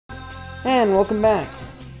And welcome back.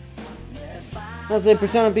 Let's say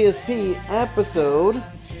Persona PSP episode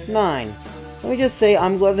 9. Let me just say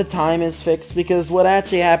I'm glad the time is fixed, because what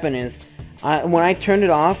actually happened is when I turned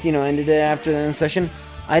it off, ended it after the session,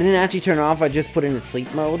 I didn't actually turn it off, I just put it into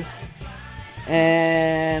sleep mode.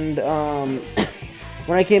 And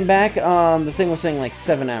when I came back, the thing was saying like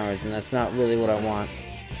 7 hours, and that's not really what I want.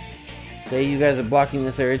 Okay, you guys are blocking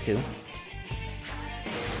this area too.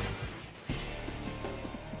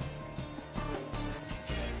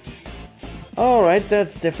 Alright,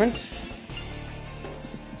 that's different.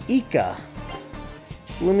 Ika.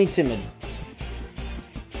 Gloomy Timid.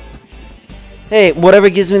 Hey, whatever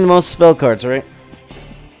gives me the most spell cards, right?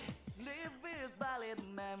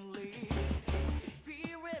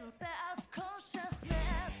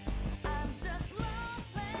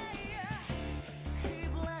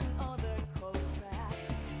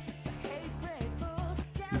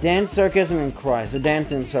 Dance, sarcasm, and cry. So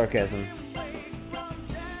dance and sarcasm.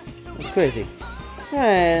 That's crazy. I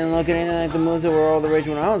didn't look at anything like the moves that were all the rage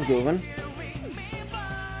when I was grooving.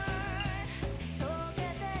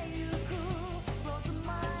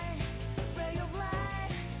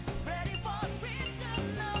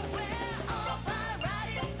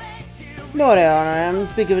 No, what I am.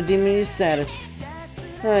 Speak of a demon, you status.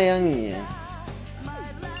 Oh, young, yeah.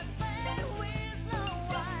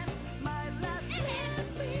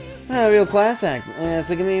 A real class act.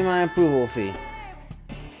 So give me my approval fee.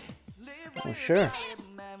 Oh, sure.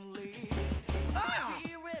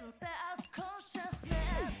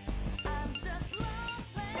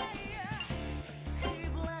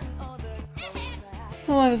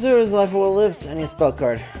 Well, life is good, life well lived. I need a spell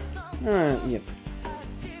card. Yep.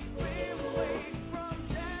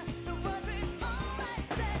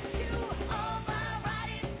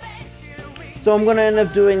 So I'm gonna end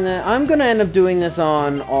up doing that. I'm gonna end up doing this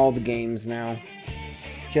on all the games now,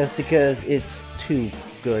 just because it's too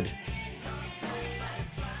good.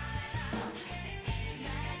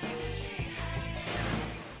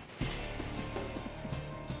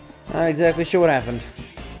 Not exactly sure what happened.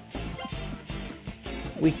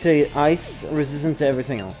 Weak to ice, resistant to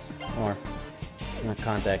everything else, or not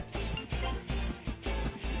contact.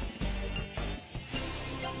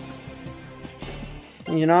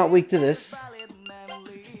 You're not weak to this.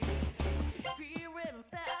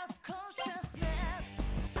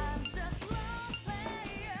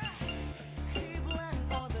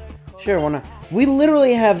 Sure, why not? We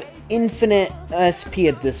literally have infinite SP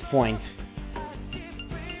at this point.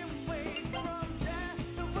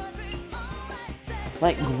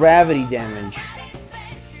 Like gravity damage.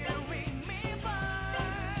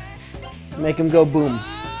 Make him go boom.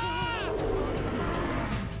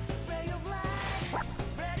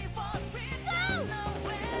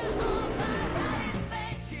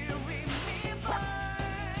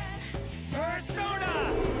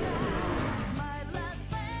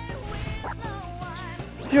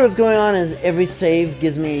 Sure, what's going on is every save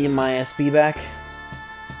gives me my SP back.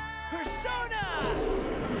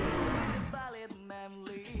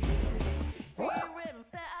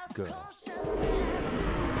 Girl.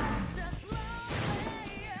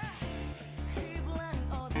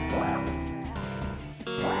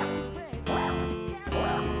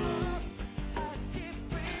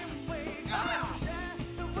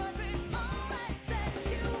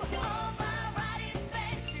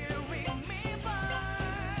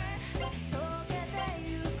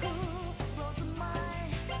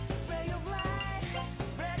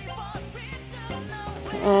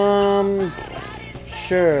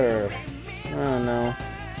 Sure. I don't know.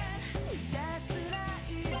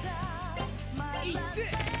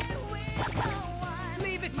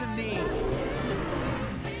 Leave it to me.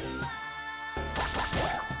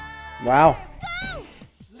 Wow.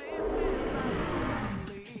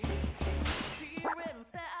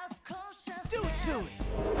 Do it to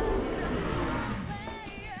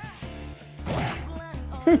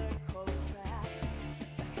it.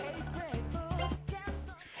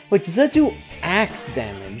 Wait, does that do axe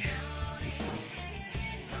damage?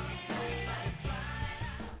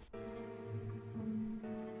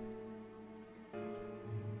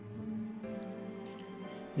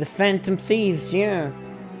 The Phantom Thieves, yeah.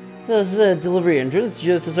 This is a delivery entrance,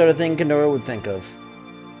 just the sort of thing Kendora would think of.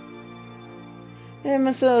 I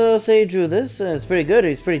must say he drew this. It's pretty good.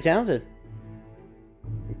 He's pretty talented.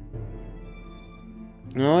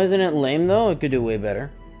 Oh, isn't it lame though? It could do way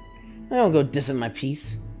better. I don't go dissing my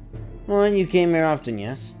piece. Well, and you came here often,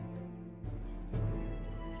 yes?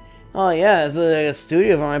 Oh yeah, it's like a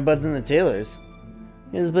studio for my buds and the tailors.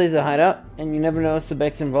 Here's a place to hide out, and you never know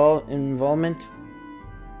Sebek's involvement.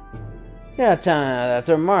 Yeah, that's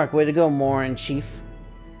our mark. Way to go, Moore in Chief.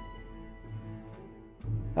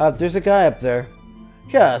 There's a guy up there.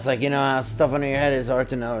 Yeah, it's like, you know how stuff under your head is hard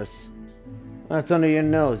to notice. That's under your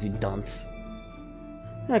nose, you dunce.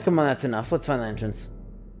 Come on, that's enough. Let's find the entrance.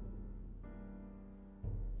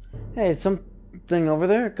 Hey, something over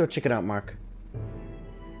there? Go check it out, Mark.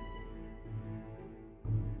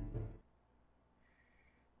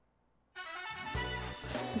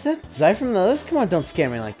 Is that Zyphreium the others? Come on, don't scare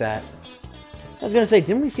me like that. I was gonna say,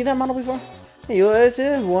 didn't we see that model before? Hey, you guys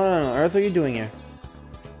here? What on earth are you doing here?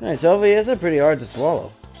 Nice, obvious, they're pretty hard to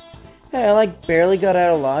swallow. Hey, I like barely got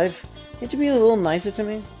out alive. Can't you be a little nicer to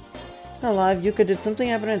me? Alive, Yuka, did something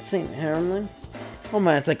happen at St. Hermlin? Oh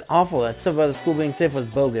man, it's like awful. That stuff about the school being safe was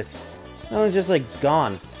bogus. That was just like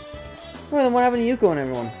gone. Well, then what happened to Yuko and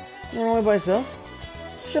everyone? You went away by yourself?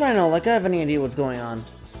 Should I know? Like, I have any idea what's going on.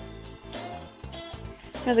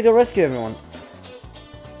 I have to go rescue everyone.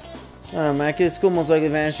 Maki, the school most likely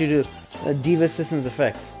vanished due to Diva System's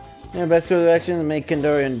effects. Your best course of action is make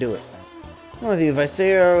Kandori undo it. I'm with you. If I stay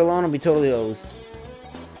here alone, I'll be totally hosed.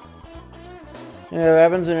 What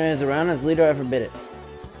happens when it is around? As leader, I forbid it.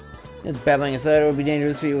 Just babbling aside, it would be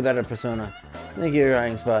dangerous for you without a persona. I think you're your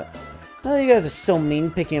hiding spot. Oh, you guys are so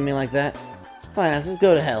mean, picking at me like that. Fine, let's just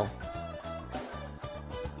go to hell.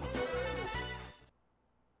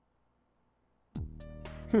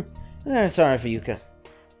 Sorry for Yuka.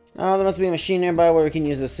 Oh, there must be a machine nearby where we can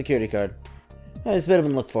use a security card. I just better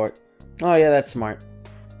look for it. Oh yeah, that's smart.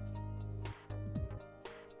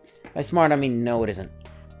 By smart, I mean no, it isn't.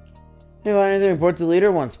 Hey, why anything report to the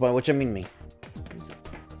leader once, by which I mean me.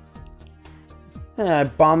 I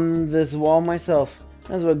bombed this wall myself.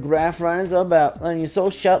 That's what Graph Run is all about, letting your soul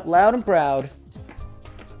shout loud and proud.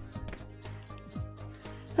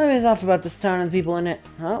 I mean, it's off about this town and the people in it.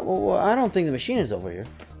 Huh? Well, I don't think the machine is over here.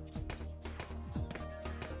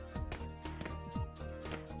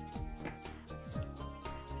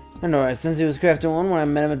 I know, right? Since he was crafting one when I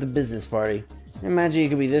met him at the business party. Imagine you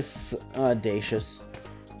could be this audacious.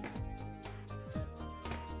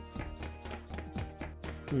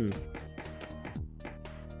 Is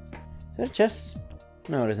that a chest?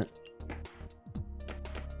 No, it isn't.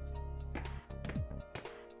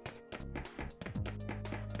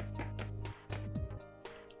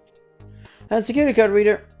 Security card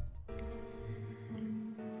reader.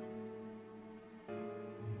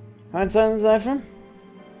 Find something, Zyphreium?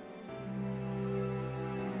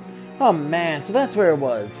 Oh man, so that's where it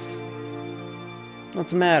was.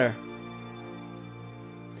 What's the matter?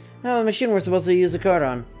 Oh, the machine we're supposed to use the card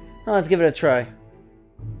on. Oh, let's give it a try.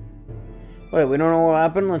 Wait, we don't know what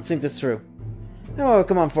happened? Let's think this through. Oh,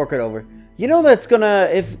 come on, fork it over. You know that's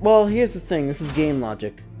gonna, well, here's the thing. This is game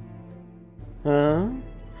logic. Huh?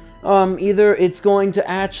 Either it's going to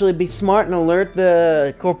actually be smart and alert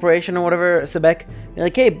the corporation or whatever, Sebek. Be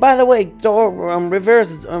like, hey, by the way, door,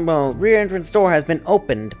 rear entrance door has been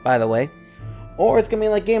opened, by the way. Or it's gonna be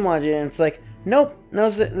like game logic, and it's like, nope, no,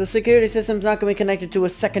 the security system's not gonna be connected to a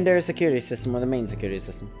secondary security system or the main security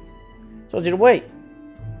system. Told you to wait.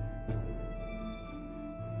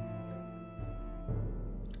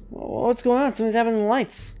 What's going on? Something's happening to the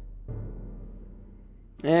lights.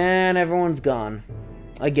 And everyone's gone.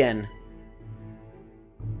 Again.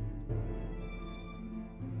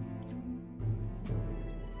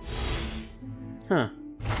 Huh.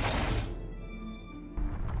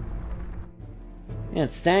 Yeah,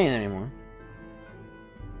 it's standing there anymore.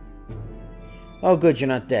 Oh good, you're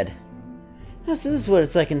not dead. Oh, so this is what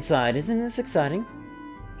it's like inside. Isn't this exciting?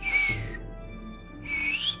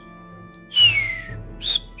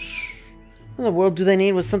 What in the world do they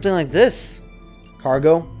need with something like this?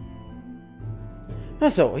 Cargo? Oh,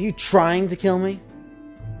 so, are you trying to kill me?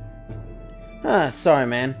 Ah, sorry,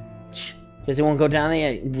 man. Guess he won't go down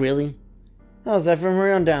there yet, really? Oh, Zyphreium,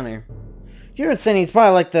 hurry on down here. You're saying he's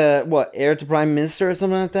probably like the, what, heir to Prime Minister or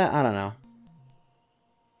something like that? I don't know.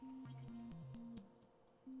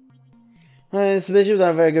 Suspicious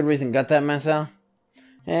without a very good reason. Got that mess out?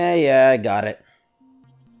 Yeah, I got it.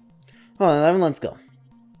 Oh, then let's go.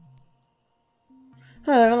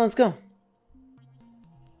 Alright, let's go.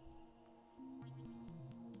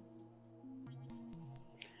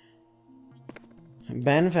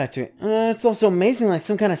 Abandoned factory. It's also amazing, like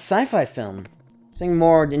some kind of sci-fi film. Something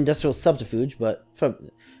more industrial subterfuge, but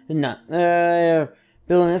not. Building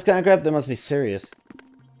this kind of crap, that must be serious.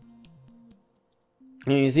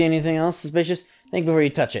 You see anything else suspicious? Think before you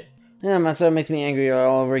touch it. My stuff makes me angry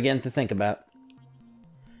all over again to think about.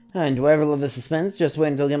 And do I ever love the suspense? Just wait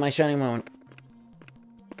until I get my shining moment.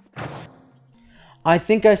 I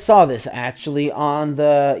think I saw this actually on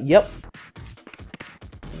the... Yep.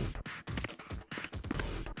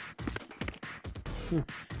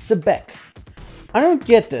 Sebek. I don't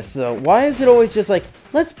get this, though. Why is it always just like,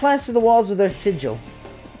 let's plaster the walls with our sigil?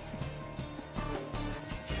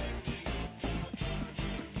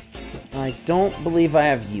 I don't believe I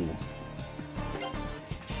have you.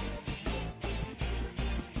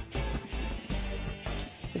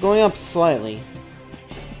 They're going up slightly.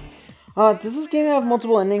 Does this game have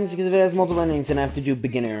multiple endings? Because if it has multiple endings, then I have to do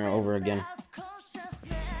beginner over again.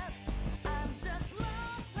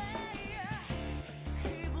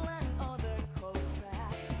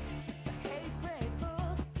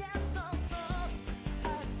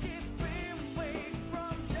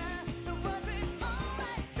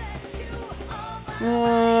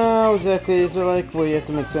 Exactly, so like where you have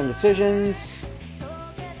to make certain decisions.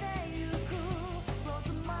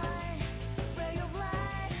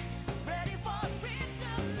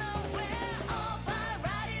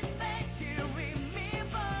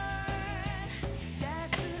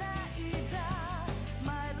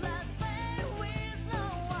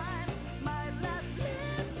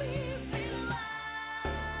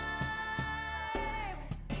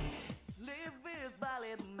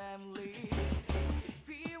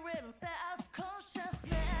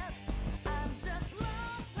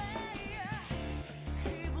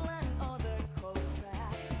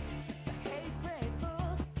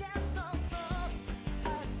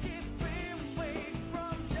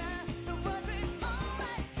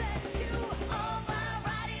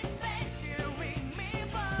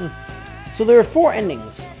 So there are 4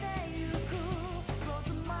 endings.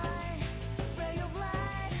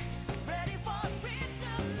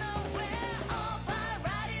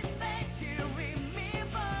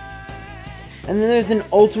 And then there's an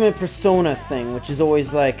ultimate persona thing, which is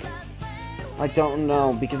always like, I don't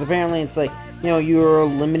know, because apparently it's like, you know, you're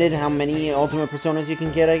limited how many ultimate personas you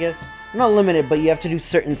can get, I guess. Not limited, but you have to do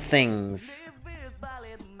certain things.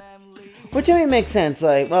 Which I mean makes sense,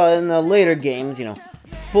 like, well, in the later games, you know,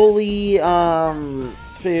 fully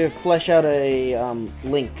flesh out a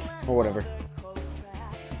link or whatever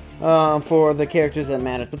for the characters that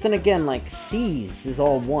matters. But then again, like C's is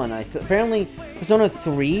all one. Apparently Persona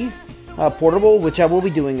 3 Portable, which I will be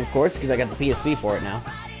doing, of course, because I got the PSP for it now.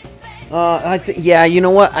 Yeah, you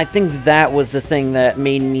know what? I think that was the thing that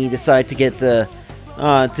made me decide to get the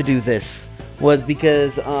to do this, was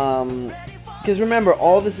because remember,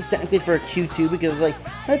 all this is technically for Q2, because like,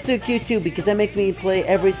 let's do Q2 because that makes me play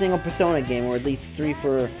every single Persona game, or at least 3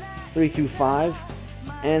 through 5,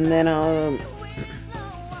 and then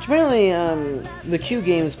apparently the Q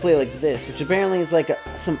games play like this, which apparently is like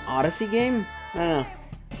some Odyssey game. I don't know.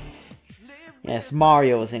 Yes,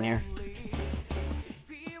 Mario is in here.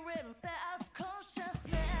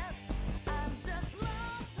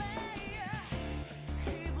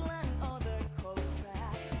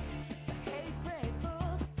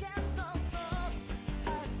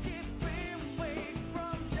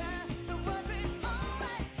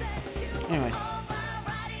 Anyways.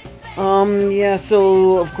 Yeah,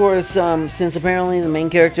 so, of course, since apparently the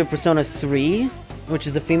main character of Persona 3, which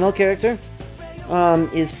is a female character,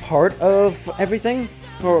 is part of everything,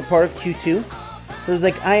 or part of Q2, so it's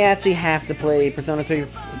like, I actually have to play Persona 3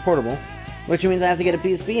 Portable, which means I have to get a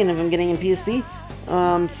PSP, and if I'm getting a PSP,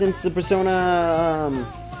 since the Persona,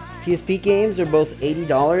 PSP games are both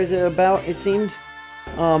 $80 about, it seemed,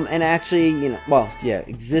 and actually, you know, well, yeah,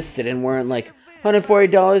 existed and weren't like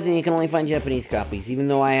 $140, and you can only find Japanese copies, even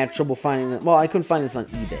though I had trouble finding them. Well, I couldn't find this on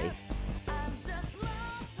eBay.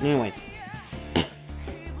 Anyways.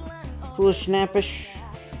 Foolish, snappish.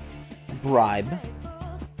 Bribe.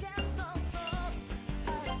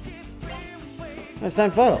 It's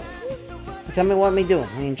signed photo. Tell me what me do.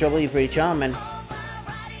 I mean, trouble, you pretty charming.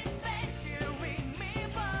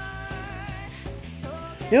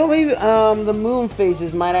 You know, maybe the moon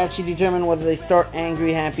phases might actually determine whether they start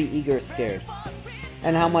angry, happy, eager, or scared.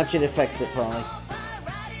 And how much it affects it, probably.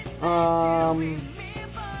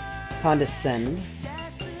 Condescend.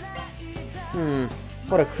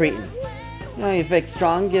 What a cretin. You know, you fake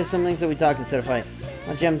strong, give some things that we talk instead of fight.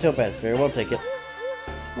 A gem topaz, very well, take it.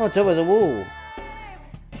 Oh, topaz, woo.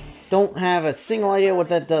 Don't have a single idea what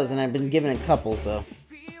that does, and I've been given a couple, so.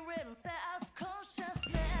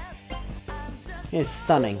 It's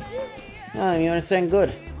stunning. Oh, you understand?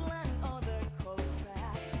 Good.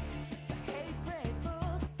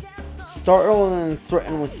 Startle and then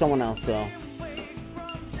threaten with someone else, so.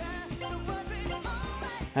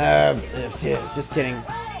 Yeah, just kidding.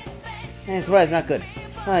 Hey, surprise, not good.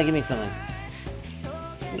 Alright, give me something.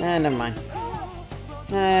 Nah, never mind.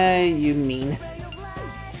 You mean.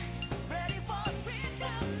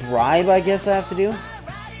 Bribe, I guess I have to do?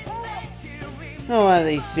 Oh, are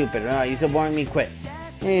they stupid? Oh, you so boring, me quit.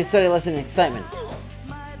 You study lesson in excitement.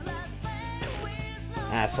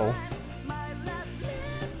 Asshole.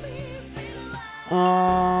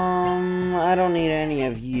 I don't need any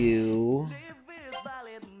of you.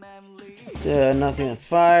 Nothing that's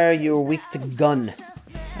fire. You're weak to gun.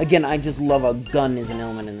 Again, I just love a gun as an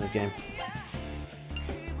element in this game.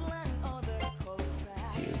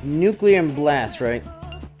 Let's use nuclear and blast, right?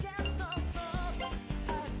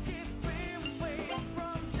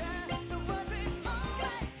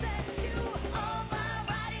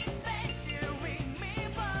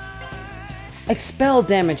 Expel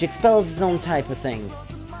damage. Expel is its own type of thing.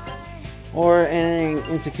 Or anything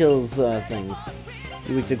insta-kills things.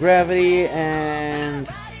 You're weak to gravity and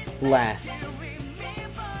blast.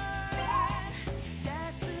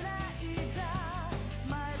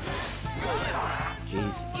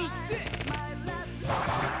 Jeez.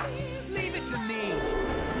 Leave it to me.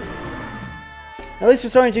 At least we're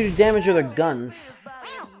starting to do damage with our guns.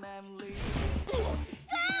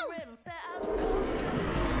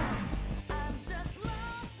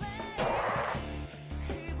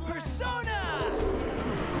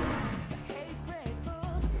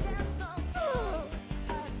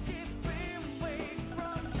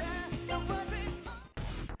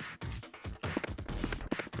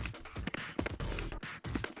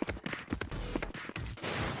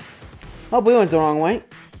 Oh, we went the wrong way.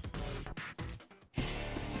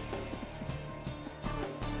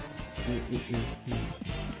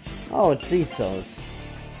 Oh, it's CISOs.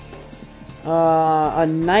 A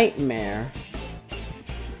nightmare.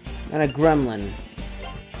 And a gremlin.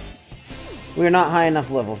 We're not high enough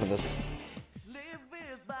level for this.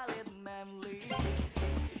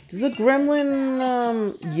 Does the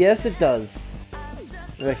gremlin, yes it does.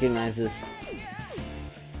 Recognize this.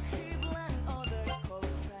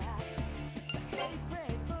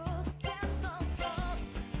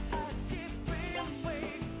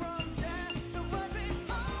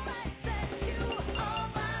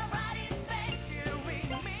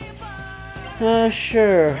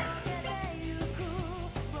 Sure.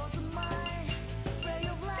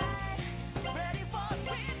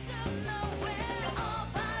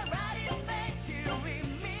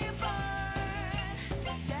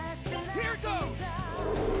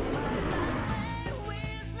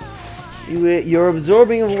 You're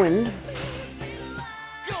absorbing of wind.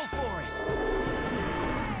 Go for it.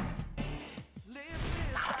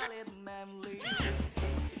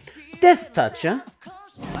 Death touch, huh?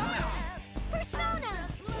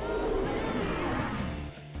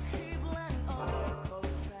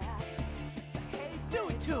 Do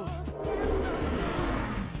it to him.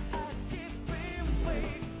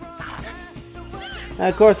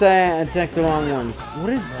 Of course, I attacked the wrong ones.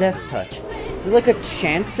 What is death touch? Is it like a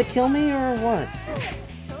chance to kill me or what?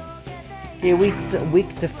 Yeah, weak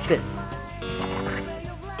to fists.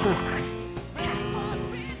 Huh.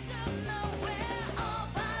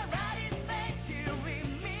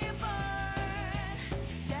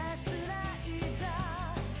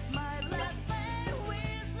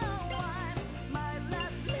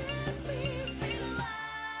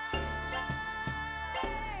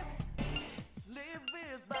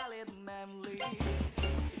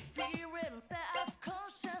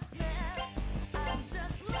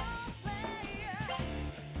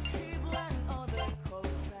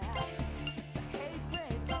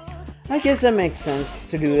 I guess that makes sense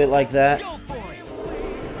to do it like that. Go for it.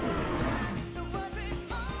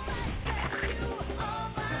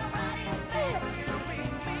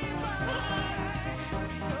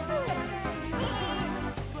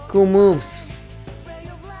 Cool moves.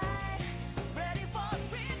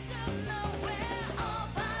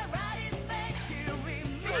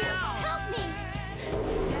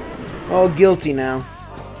 Oh, guilty now.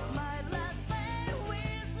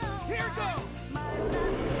 Here goes.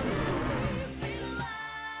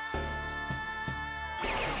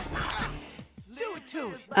 Do it to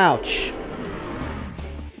him. Ouch.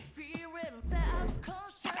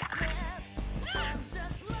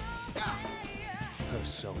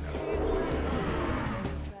 Persona.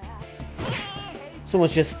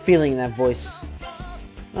 Someone's just feeling that voice.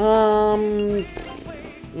 You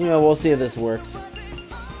know, we'll see if this works.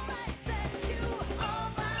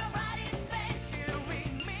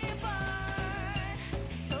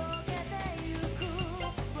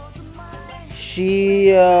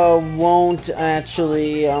 She won't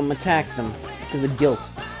actually attack them because of guilt.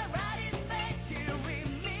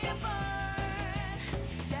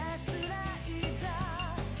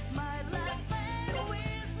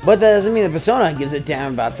 But that doesn't mean the persona gives a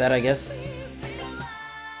damn about that, I guess.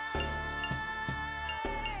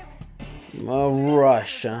 A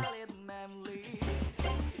rush, huh?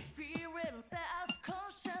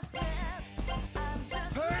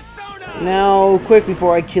 Now, quick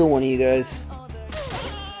before I kill one of you guys.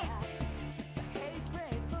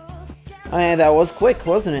 Oh yeah, that was quick,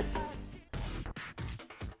 wasn't it?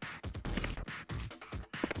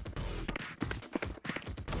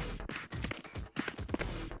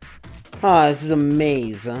 Ah, this is a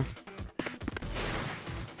maze, huh?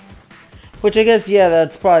 Which I guess, yeah,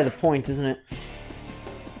 that's probably the point, isn't it?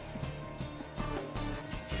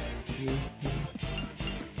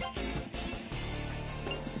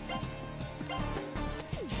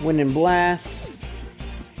 Wind and blast.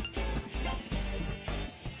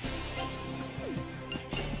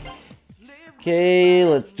 Okay,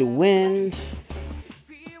 let's do wind.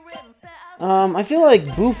 I feel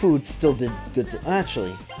like Boo-Food still did good.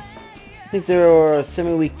 Actually, I think they're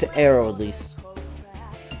semi-weak to arrow at least.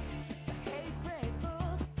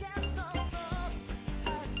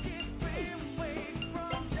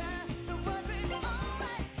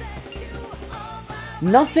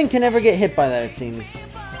 Nothing can ever get hit by that, it seems.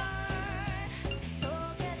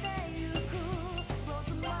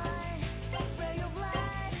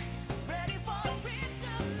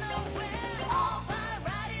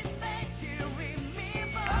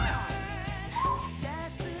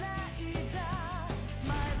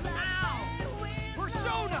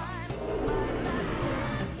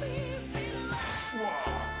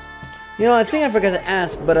 You know, I think I forgot to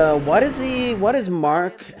ask, but why does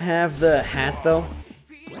Mark have the hat though?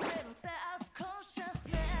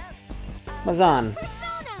 Mazan.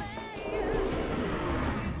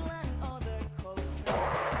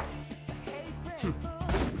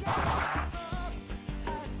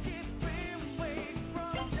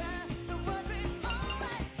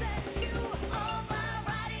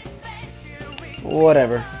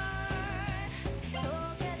 Whatever.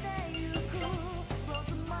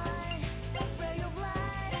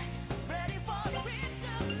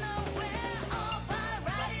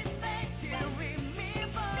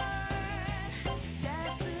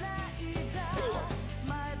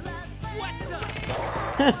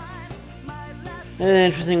 An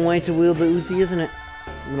interesting way to wield the Uzi, isn't it?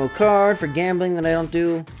 A little card for gambling that I don't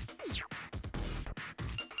do.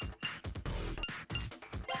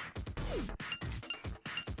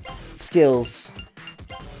 Skills.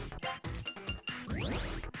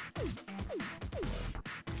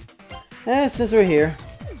 Since we're here.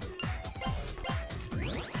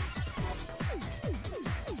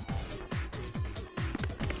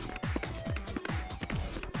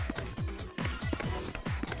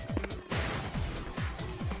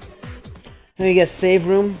 Let me get save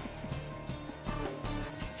room.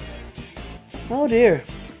 Oh dear.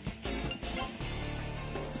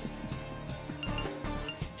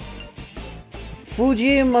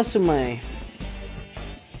 Fuji Masume.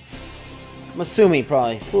 Masumi,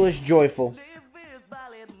 probably. Foolish, joyful.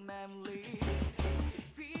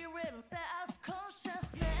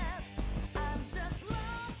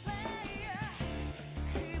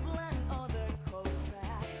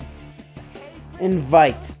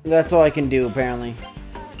 Invite. That's all I can do, apparently.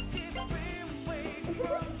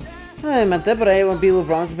 I meant that, but I won't be able to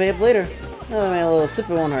promise to pay up later. Oh, I made a little sip,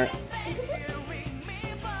 it won't hurt.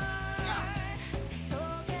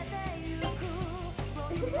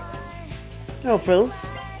 No frills.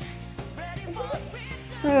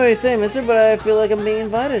 I know what you say, mister, but I feel like I'm being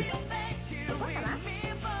invited.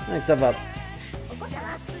 Thanks, step up.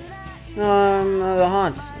 The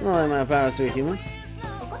haunt. No, my power, sweet human.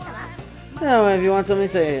 No, if you want something,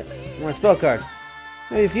 say it. I want a spell card.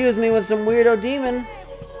 Maybe fuse me with some weirdo demon.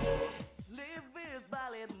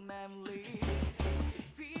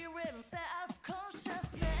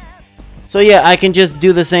 So yeah, I can just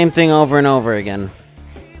do the same thing over and over again.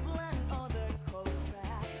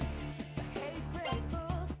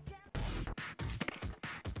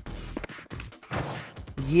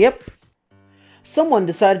 Yep. Someone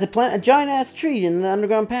decided to plant a giant-ass tree in the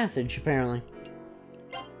underground passage, apparently.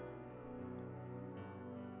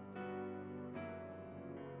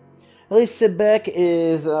 At least Sibek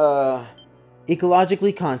is,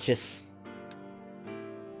 ecologically conscious.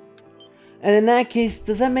 And in that case,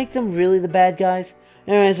 does that make them really the bad guys?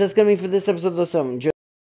 Anyways, that's gonna be for this episode of The Sum.